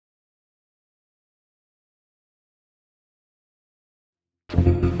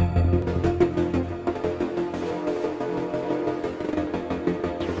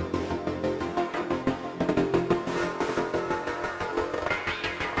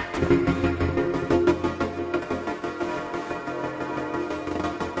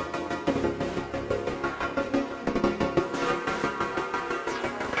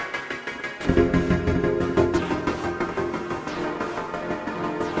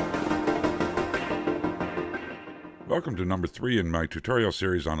Welcome to number 3 in my tutorial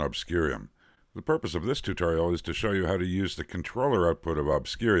series on Obscurium. The purpose of this tutorial is to show you how to use the controller output of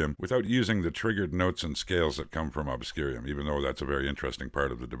Obscurium without using the triggered notes and scales that come from Obscurium, even though that's a very interesting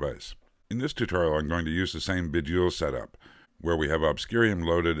part of the device. In this tutorial I'm going to use the same Bidule setup, where we have Obscurium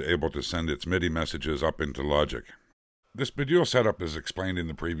loaded, able to send its MIDI messages up into Logic. This Bidule setup is explained in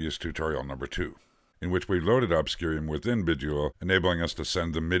the previous tutorial number 2, in which we loaded Obscurium within Bidule, enabling us to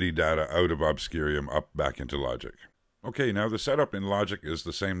send the MIDI data out of Obscurium up back into Logic. Okay, now the setup in Logic is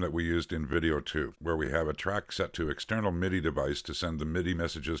the same that we used in video 2, where we have a track set to external MIDI device to send the MIDI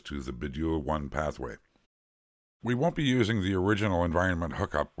messages to the Bidule 1 pathway. We won't be using the original environment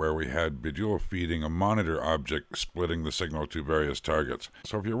hookup where we had Bidule feeding a monitor object splitting the signal to various targets.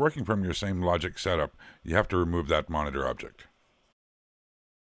 So if you're working from your same Logic setup, you have to remove that monitor object.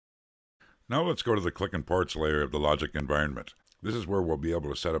 Now let's go to the click and ports layer of the Logic environment. This is where we'll be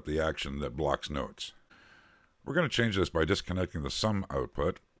able to set up the action that blocks notes. We're going to change this by disconnecting the sum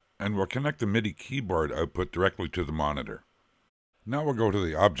output, and we'll connect the MIDI keyboard output directly to the monitor. Now we'll go to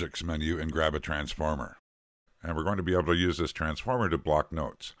the Objects menu and grab a transformer. And we're going to be able to use this transformer to block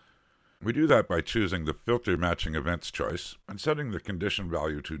notes. We do that by choosing the Filter Matching Events choice and setting the condition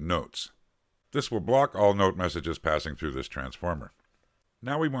value to Notes. This will block all note messages passing through this transformer.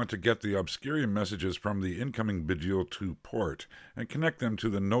 Now we want to get the Obscurium messages from the incoming Bidule 2 port and connect them to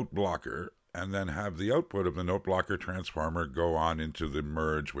the note blocker, and then have the output of the note blocker transformer go on into the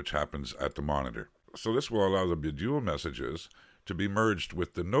merge which happens at the monitor. So this will allow the Bidule messages to be merged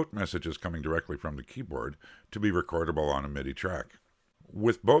with the note messages coming directly from the keyboard to be recordable on a MIDI track.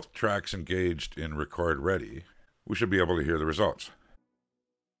 With both tracks engaged in Record Ready, we should be able to hear the results.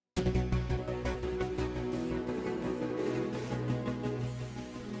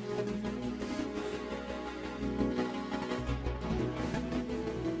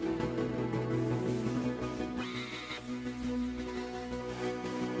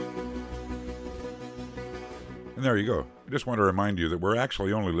 And there you go. I just want to remind you that we're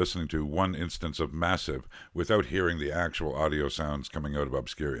actually only listening to one instance of Massive without hearing the actual audio sounds coming out of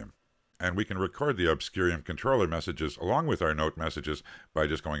Obscurium. And we can record the Obscurium controller messages along with our note messages by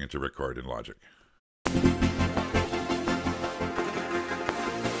just going into Record in Logic.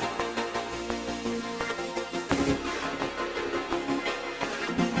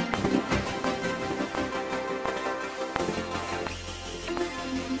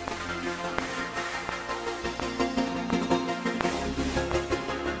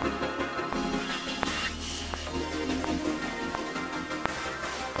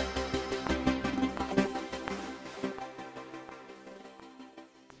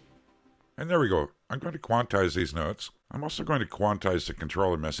 And there we go. I'm going to quantize these notes. I'm also going to quantize the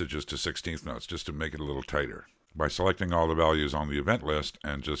controller messages to 16th notes just to make it a little tighter by selecting all the values on the event list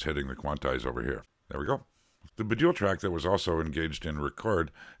and just hitting the quantize over here. There we go. The Bidule track that was also engaged in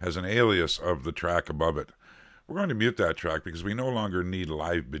Record has an alias of the track above it. We're going to mute that track because we no longer need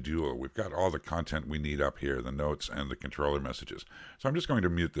live Bidule. We've got all the content we need up here, the notes and the controller messages. So I'm just going to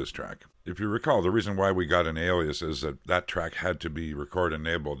mute this track. If you recall, the reason why we got an alias is that that track had to be record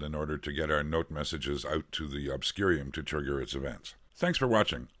enabled in order to get our note messages out to the Obscurium to trigger its events. Thanks for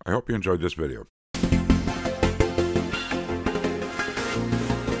watching. I hope you enjoyed this video.